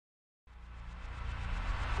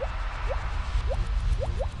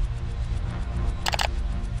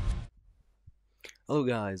Hello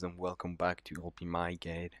guys and welcome back to Open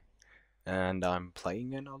Hexagon, and I'm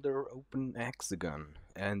playing another Open Hexagon,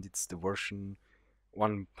 and it's the version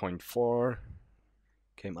 1.4.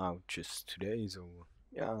 Came out just today, so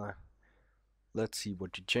yeah, let's see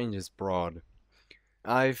what the changes brought.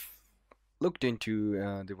 I've looked into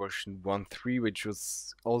the version 1.3, which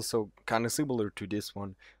was also kind of similar to this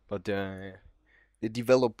one, but the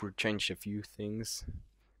developer changed a few things.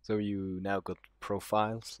 So you now got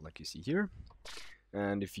profiles like you see here.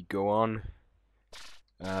 And if you go on,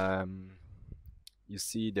 you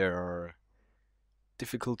see there are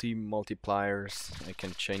difficulty multipliers. I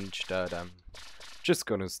can change that. I'm just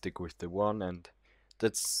gonna stick with the one, and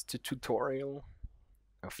that's the tutorial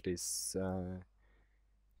of this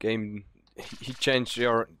game. He changed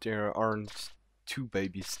there aren't two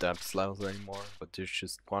baby steps levels anymore, but there's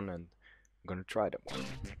just one, and I'm gonna try that one.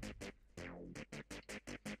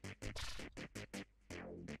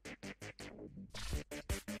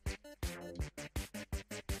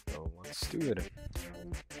 Let's do it.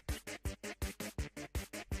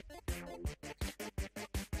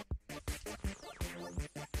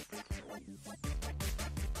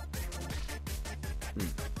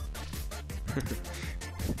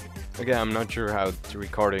 Okay, I'm not sure how the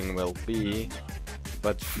recording will be,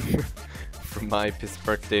 but from my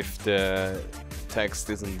perspective the text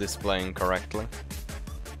isn't displaying correctly.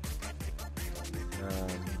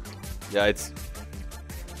 Yeah, it's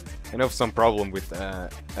kind of some problem with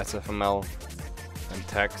SFML and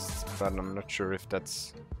text, but I'm not sure if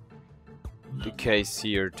that's the case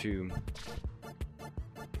here too.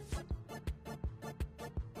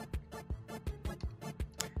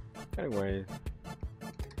 Anyway,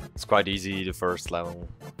 it's quite easy, the first level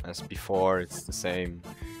as before. It's the same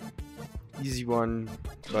easy one,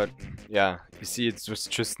 but yeah, you see it was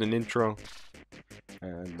just an intro,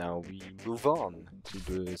 and now we move on to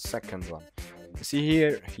the second one. You see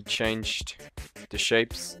here, he changed the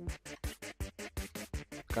shapes.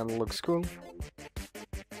 Kinda looks cool.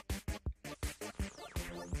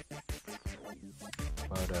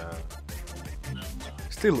 But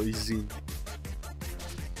still easy.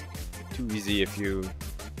 Too easy if you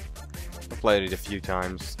played it a few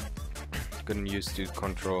times. Couldn't use the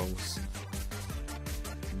controls,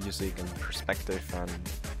 music and perspective and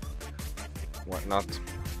whatnot.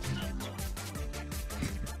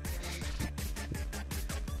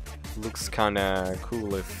 Looks kinda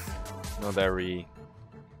cool if not every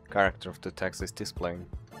character of the text is displaying.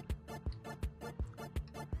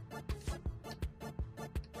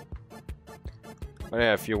 But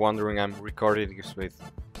yeah, if you're wondering, I'm recording this with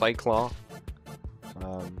PlayClaw,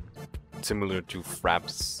 similar to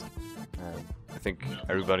Fraps. I think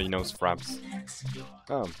everybody knows Fraps.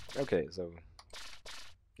 Oh, okay, so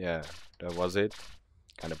yeah, that was it.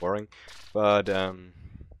 Kinda boring, but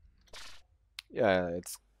yeah,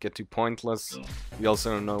 it's get too pointless. We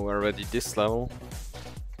also know already this level.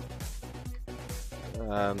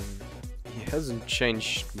 He hasn't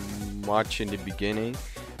changed much in the beginning,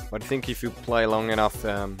 but I think if you play long enough,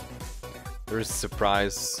 there is a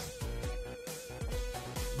surprise.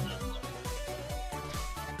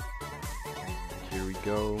 Here we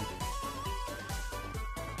go.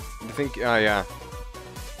 I think, yeah,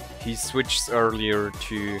 he switched earlier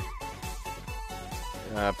to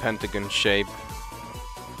pentagon shape.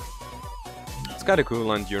 It's kinda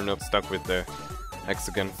cool, and you're not stuck with the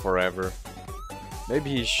hexagon forever. Maybe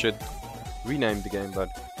he should rename the game, but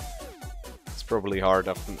it's probably hard.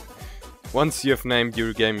 Often, once you have named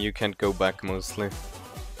your game, you can't go back mostly.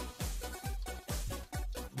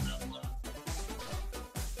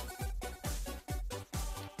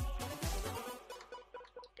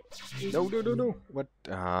 No! What?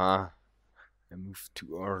 I moved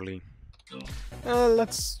too early.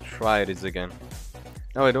 Let's try this again.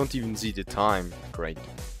 No, I don't even see the time. Great.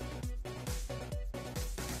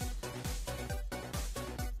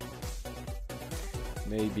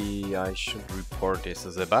 Maybe I should report this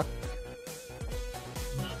as a bug.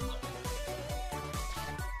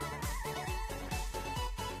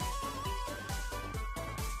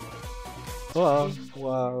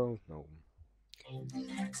 Wow, no.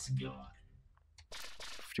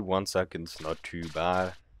 51 seconds, not too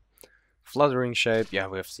bad. Fluttering shape, yeah,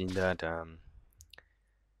 we have seen that.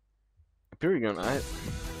 Perigon,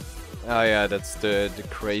 oh yeah, that's the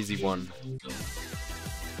crazy one.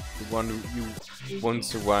 The one you won't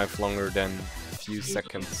survive longer than a few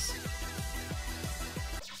seconds.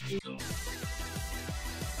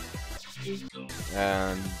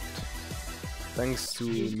 And thanks to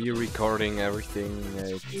me recording everything,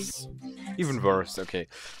 it's even worse. Okay,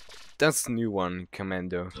 that's the new one,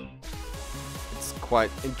 Commando. It's quite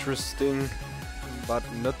interesting. but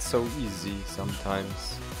not so easy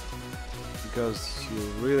sometimes, because you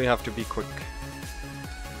really have to be quick.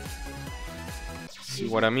 See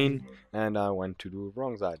what I mean? And I went to the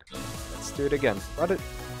wrong side. Let's do it again. But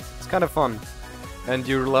it's kind of fun. And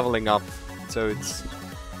you're leveling up, so it's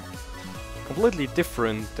completely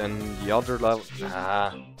different than the other level.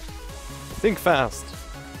 Think fast.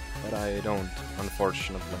 But I don't,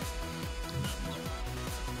 unfortunately.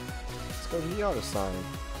 Let's go to the other side.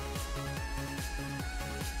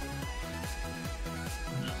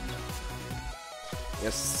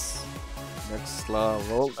 Yes. Next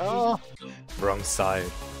level. Oh! Wrong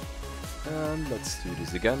side. And let's do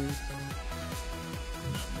this again.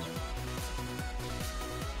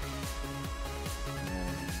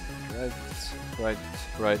 And right,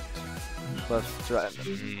 left, right.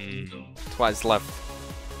 Twice left.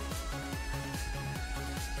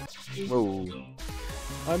 Whoa.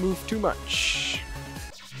 I moved too much.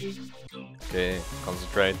 Okay,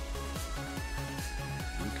 concentrate.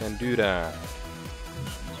 You can do that.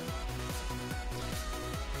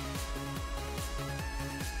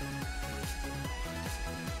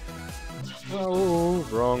 Oh,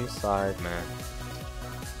 wrong side, man.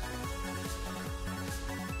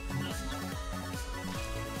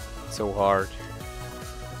 So hard.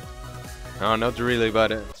 No, not really,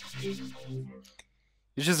 but you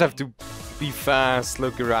just have to be fast,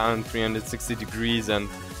 look around 360 degrees, and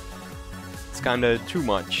it's kinda too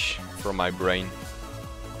much for my brain.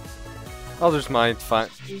 Others might find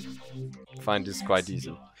this quite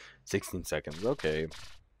easy. 16 seconds, okay.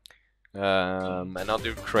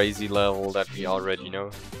 Another crazy level that we already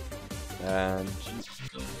know, and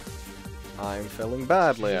I'm failing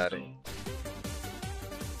badly at it.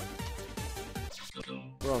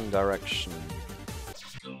 Wrong direction.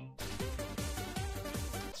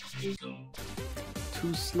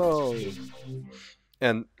 Too slow.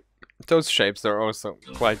 And those shapes are also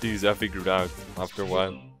quite easy, I figured out after a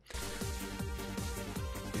while.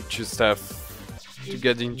 You just have to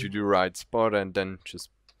get into the right spot and then just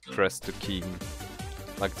press the key,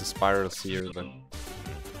 like the spirals here, but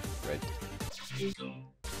right.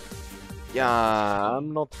 Yeah,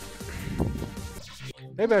 I'm not.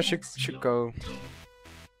 Maybe I should go.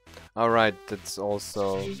 Alright, that's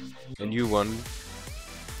also a new one.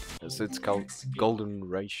 So it's called golden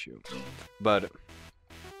ratio, but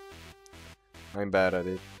I'm bad at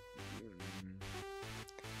it.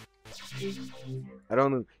 I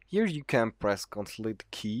don't know. Here you can't press constantly the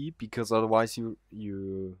key because otherwise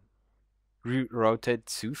you rotate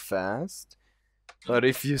too fast. But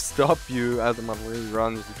if you stop, you automatically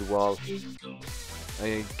run into the wall.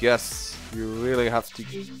 I guess you really have to.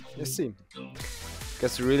 Let's see.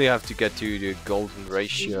 Guess you really have to get to the golden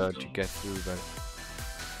ratio to get through, but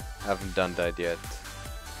I haven't done that yet.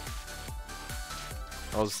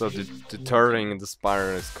 Also, the turning in the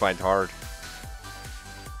spiral is quite hard.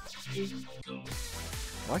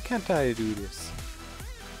 Why can't I do this?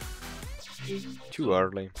 Too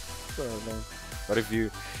early. But if you're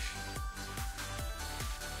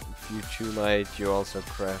too late, you also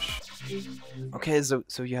crash. Okay,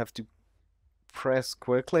 so you have to press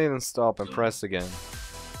quickly and stop and press again.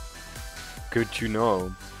 Good to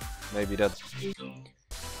know. Maybe that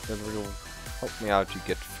will help me out to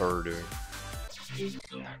get further. I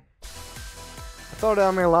thought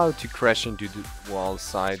I'm allowed to crash into the wall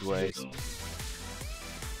sideways.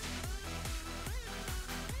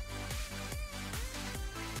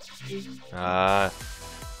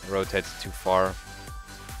 Rotated too far.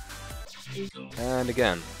 And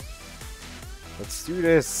again. Let's do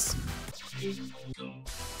this.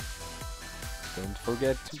 Don't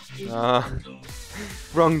forget to...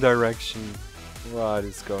 wrong direction. What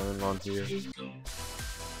is going on here?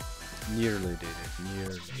 Nearly did it,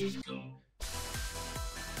 nearly.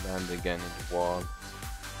 Land again in the wall.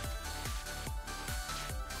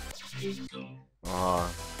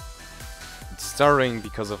 It's stuttering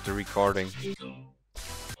because of the recording.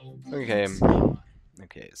 Okay,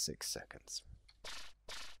 okay, 6 seconds.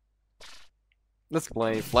 Let's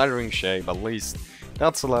play Flattering Shape, at least.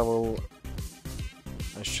 That's a level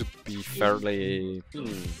I should be fairly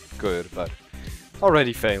good, but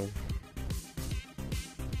already failed.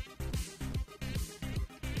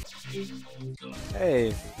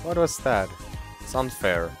 Hey, what was that? It's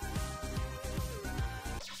unfair.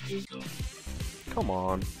 Come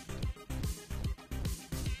on.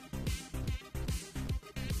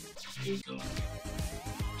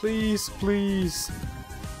 Please, please.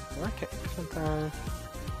 Why can't I?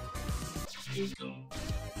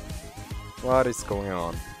 What is going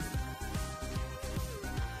on?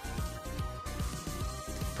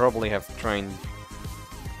 Probably have trained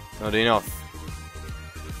not enough.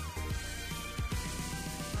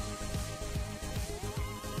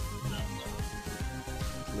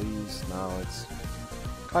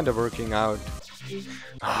 kind of working out.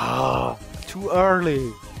 Ah, too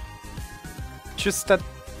early. Just that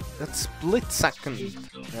split second,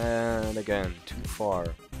 and again too far.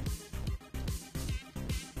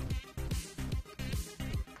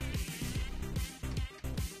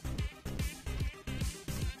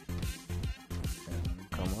 And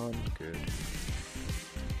come on, good.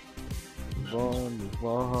 Move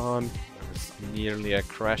on. That was nearly a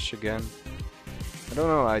crash again. I don't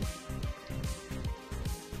know.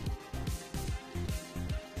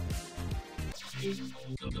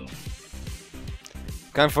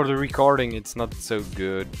 Kind of for the recording, it's not so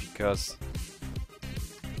good because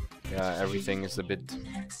yeah, everything is a bit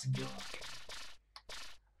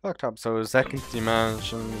fucked up. So second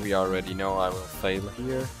dimension, we already know I will fail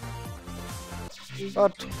here,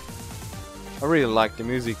 but I really like the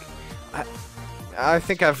music. I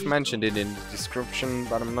think I've mentioned it in the description,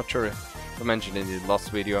 but I'm not sure if I mentioned it in the last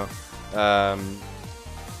video.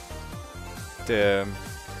 The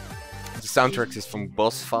soundtrack is from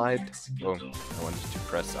Boss Fight. Oh, I wanted to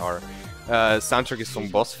press R. Soundtrack is from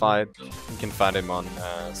Boss Fight. You can find him on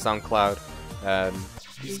SoundCloud.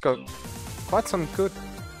 He's got quite some good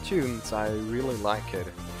tunes. I really like it.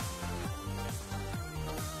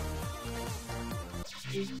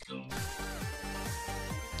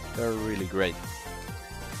 They're really great.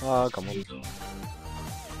 Oh, come on.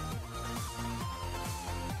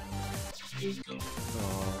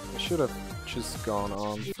 I should have just gone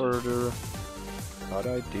on further, but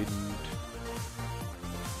I didn't.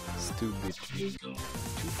 Stupid. Too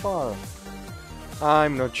far.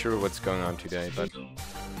 I'm not sure what's going on today, but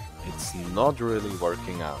it's not really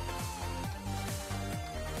working out.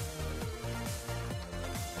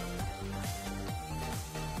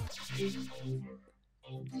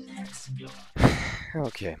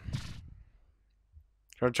 Okay.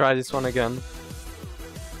 Shall I try this one again?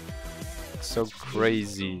 It's so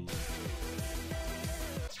crazy.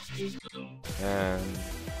 And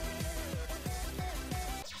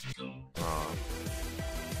oh.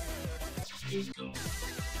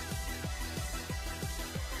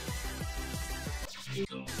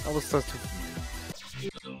 I was supposed to.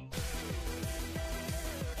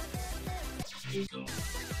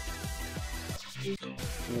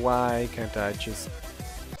 Why can't I just?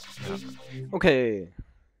 Okay,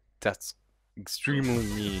 that's extremely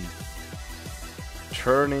mean.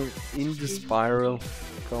 Turning in the spiral.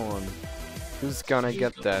 Go on. Who's gonna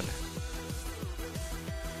get that?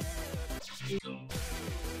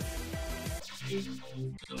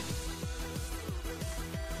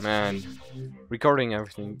 Man, recording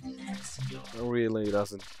everything really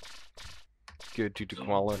doesn't good to the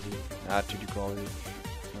quality. Add to the quality.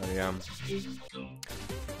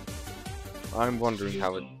 I'm wondering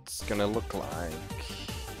how it's gonna look like.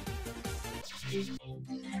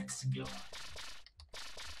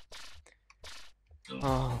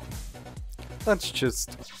 Oh, let's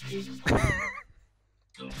just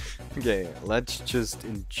okay, let's just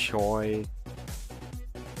enjoy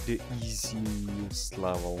the easiest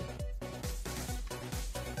level.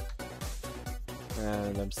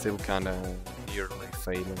 And I'm still kinda nearly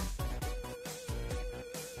failing.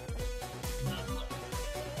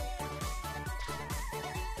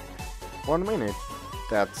 One minute.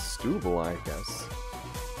 That's doable, I guess.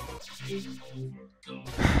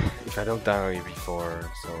 If I don't die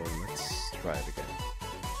before, so let's try it again.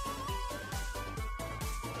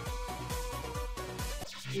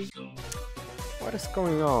 What is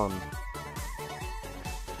going on?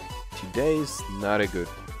 Today's not a good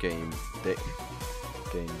game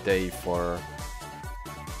day for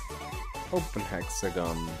Open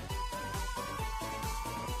Hexagon.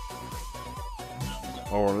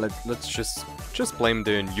 Or let's just blame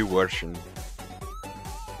the new version.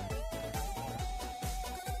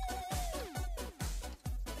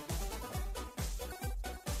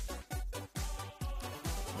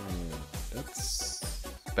 That's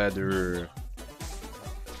better.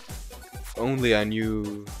 If only I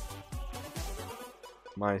knew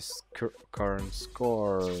my current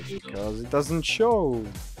score, because it doesn't show.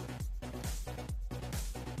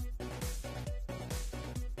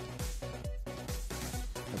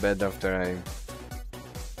 I bet after I'm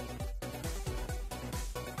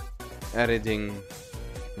editing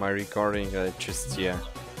my recording, I just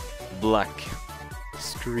black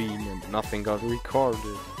screen and nothing got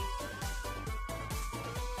recorded.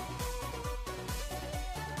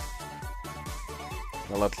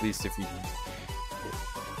 Well, at least if you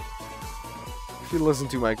listen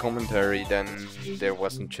to my commentary, then there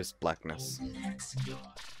wasn't just blackness.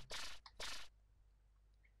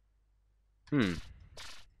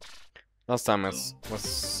 Last time I was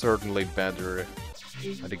certainly better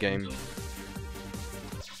at the game.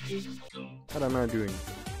 What am I doing?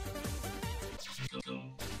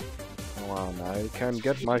 Come on, I can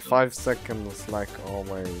get my 5 seconds like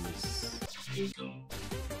always.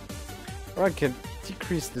 Or I can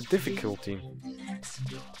decrease the difficulty.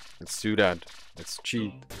 Let's do that. Let's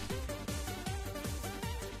cheat.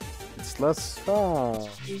 It's less fast.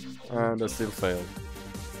 And I still failed.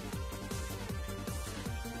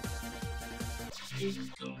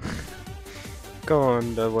 Come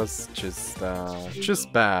on, that was just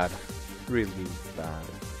bad. Really bad.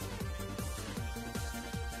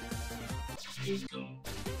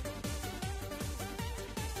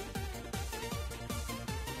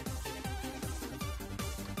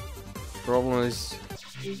 Problem is,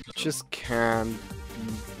 you just can't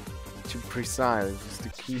be too precise. The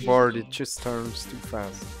keyboard, it just turns too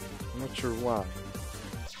fast. I'm not sure why.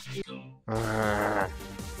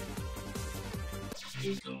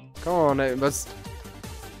 Come on, it must.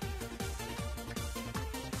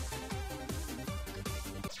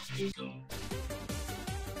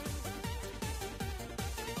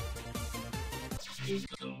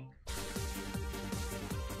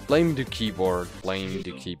 Blame the keyboard. Blame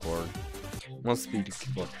the keyboard. Must be the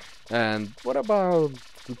keyboard. And what about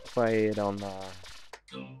we play it on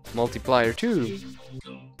multiplayer too?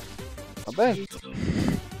 I bet.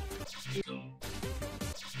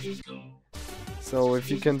 So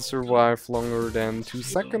if you can survive longer than 2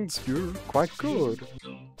 seconds, you're quite good.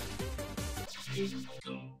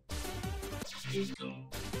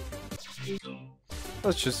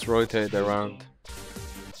 Let's just rotate around.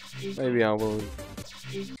 Maybe I will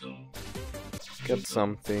get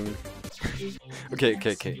something. Okay,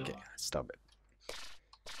 stop it.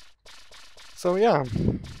 So yeah,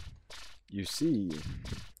 you see,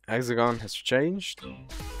 Hexagon has changed.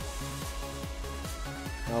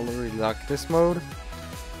 I really like this mode,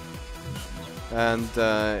 and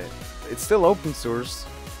it's still open source.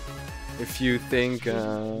 If you think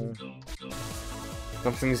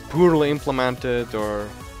something is poorly implemented, or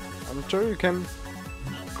I'm sure you can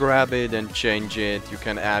grab it and change it. You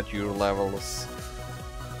can add your levels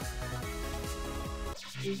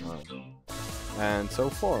and so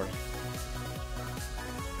forth.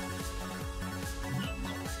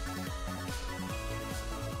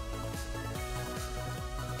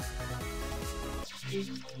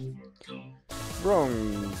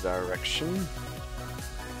 Wrong direction.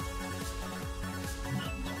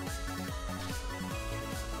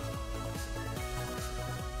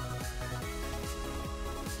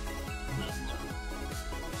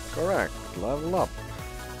 Correct, level up.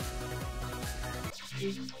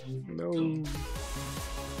 No.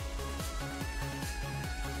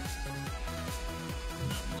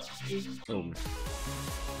 Oh.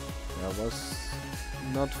 That was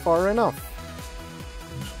not far enough.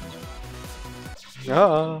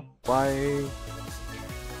 Why?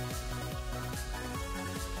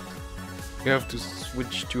 You have to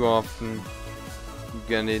switch too often. You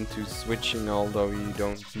get into switching although you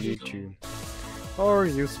don't need to. Or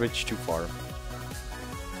you switch too far.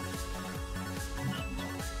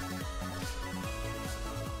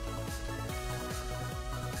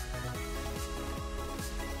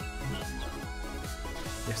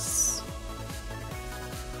 Yes.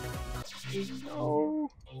 No.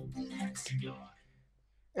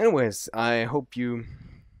 Anyways, I hope you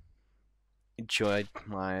enjoyed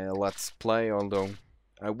my Let's Play, although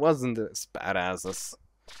I wasn't as badass as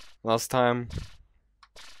last time.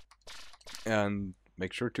 And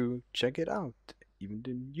make sure to check it out, even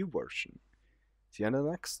the new version. See you in the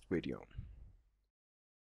next video.